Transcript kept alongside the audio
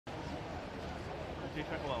be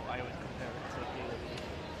fair, well, I always compare it to the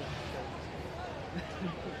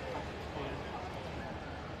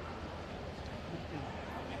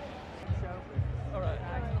All right.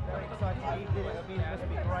 Very exciting evening. I mean, it must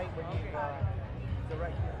be great when you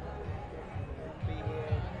direct, be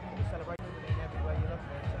here, the celebration everywhere you look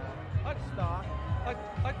at.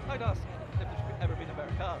 I'd ask if there's ever been a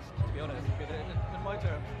better cast, to be honest. In my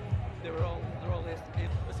terms, they're all this.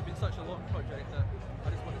 This has been such a long project that I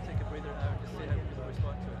just want to take a breather now and just see how people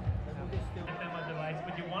respond to it. Them on device,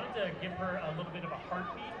 but you wanted to give her a little bit of a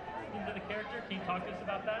heartbeat into the character. Can you talk to us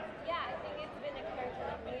about that? Yeah, I think it's been a character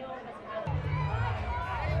that Neil has had.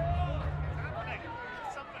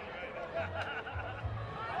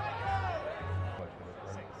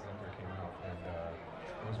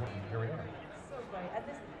 Here we are. So great. And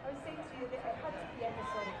this, I was saying to you that it had to be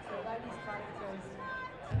episodic, so allow these characters.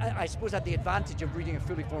 I suppose I had the advantage of reading a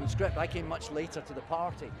fully formed script. I came much later to the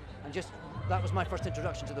party, and just that was my first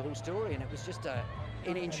introduction to the whole story, and it was just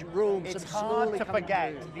in ancient Rome. It's sort of hard slowly to coming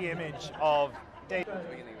forget through. the image of David.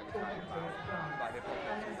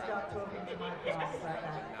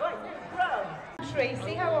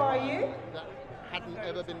 Tracy, how are you? That hadn't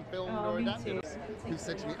ever been filmed or adapted. Who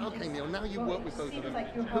said to me, okay Neil, now you work with both of them,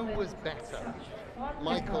 who was better?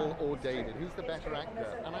 Michael or David? Who's the better actor?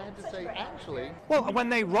 And I had to say, actually... Well, when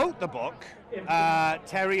they wrote the book,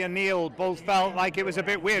 Terry and Neil both felt like it was a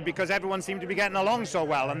bit weird because everyone seemed to be getting along so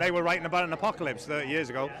well, and they were writing about an apocalypse 30 years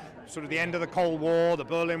ago, sort of the end of the Cold War, the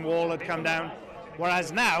Berlin Wall had come down.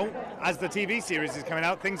 Whereas now, as the TV series is coming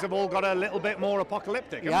out, things have all got a little bit more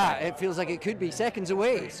apocalyptic. Yeah, it feels like it could be seconds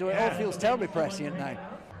away, so it all feels terribly prescient now.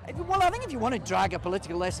 Well, I think if you want to drag a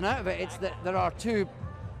political lesson out of it, it's that there are two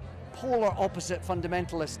polar opposite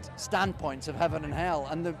fundamentalist standpoints of heaven and hell,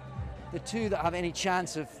 and the two that have any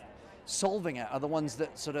chance of solving it are the ones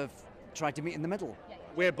that sort of try to meet in the middle.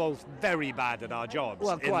 We're both very bad at our jobs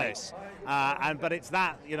in this, but it's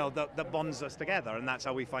that that bonds us together, and that's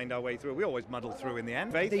how we find our way through. We always muddle through in the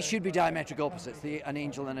end. They should be diametric opposites, an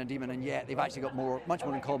angel and a demon, and yet they've actually got much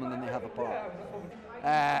more in common than they have apart.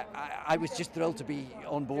 I was just thrilled to be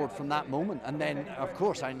on board from that moment, and then of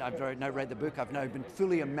course I've now read the book. I've now been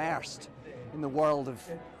fully immersed in the world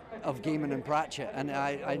of Gaiman and Pratchett, and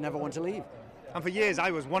I never want to leave. And for years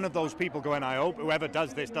I was one of those people going, I hope whoever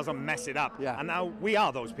does this doesn't mess it up. Yeah. And now we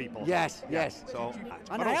are those people. Yes, yes. So,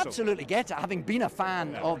 and I absolutely get it, having been a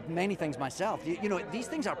fan of many things myself. You know, these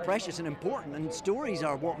things are precious and important, and stories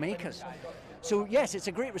are what make us. So yes, it's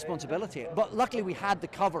a great responsibility. But luckily we had the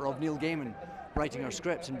cover of Neil Gaiman writing our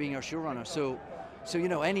scripts and being our showrunner. So you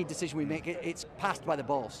know, any decision we make, it's passed by the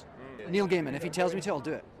boss. Neil Gaiman, if he tells me to, I'll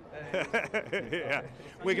do it. Yeah.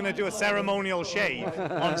 We're going to do a ceremonial shave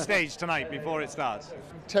on stage tonight before it starts.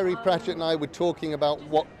 Terry Pratchett and I were talking about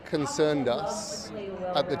what concerned us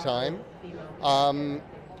at the time,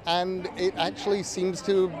 and it actually seems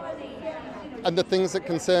to, and the things that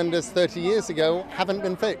concerned us 30 years ago haven't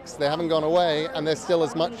been fixed. They haven't gone away, and they're still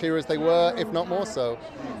as much here as they were, if not more so.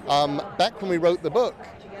 Back when we wrote the book,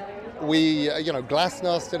 we,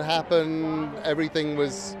 Glasnost had happened, everything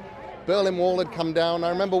was, Berlin Wall had come down. I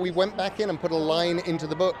remember we went back in and put a line into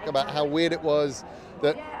the book about how weird it was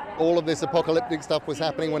that all of this apocalyptic stuff was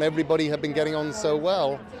happening when everybody had been getting on so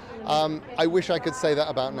well. I wish I could say that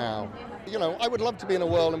about now. I would love to be in a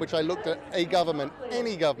world in which I looked at a government,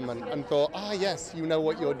 any government, and thought, yes, you know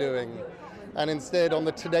what you're doing. And instead, on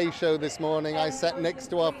the Today Show this morning, I sat next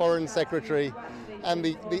to our Foreign Secretary, and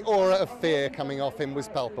the aura of fear coming off him was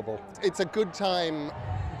palpable. It's a good time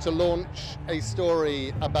to launch a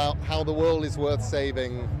story about how the world is worth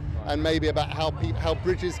saving, and maybe about how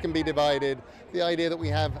bridges can be divided. The idea that we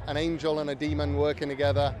have an angel and a demon working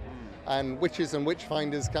together, and witches and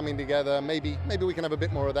witchfinders coming together. Maybe we can have a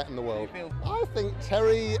bit more of that in the world. I think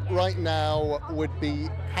Terry right now would be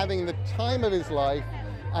having the time of his life,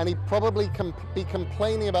 and he'd probably be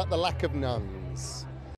complaining about the lack of nuns.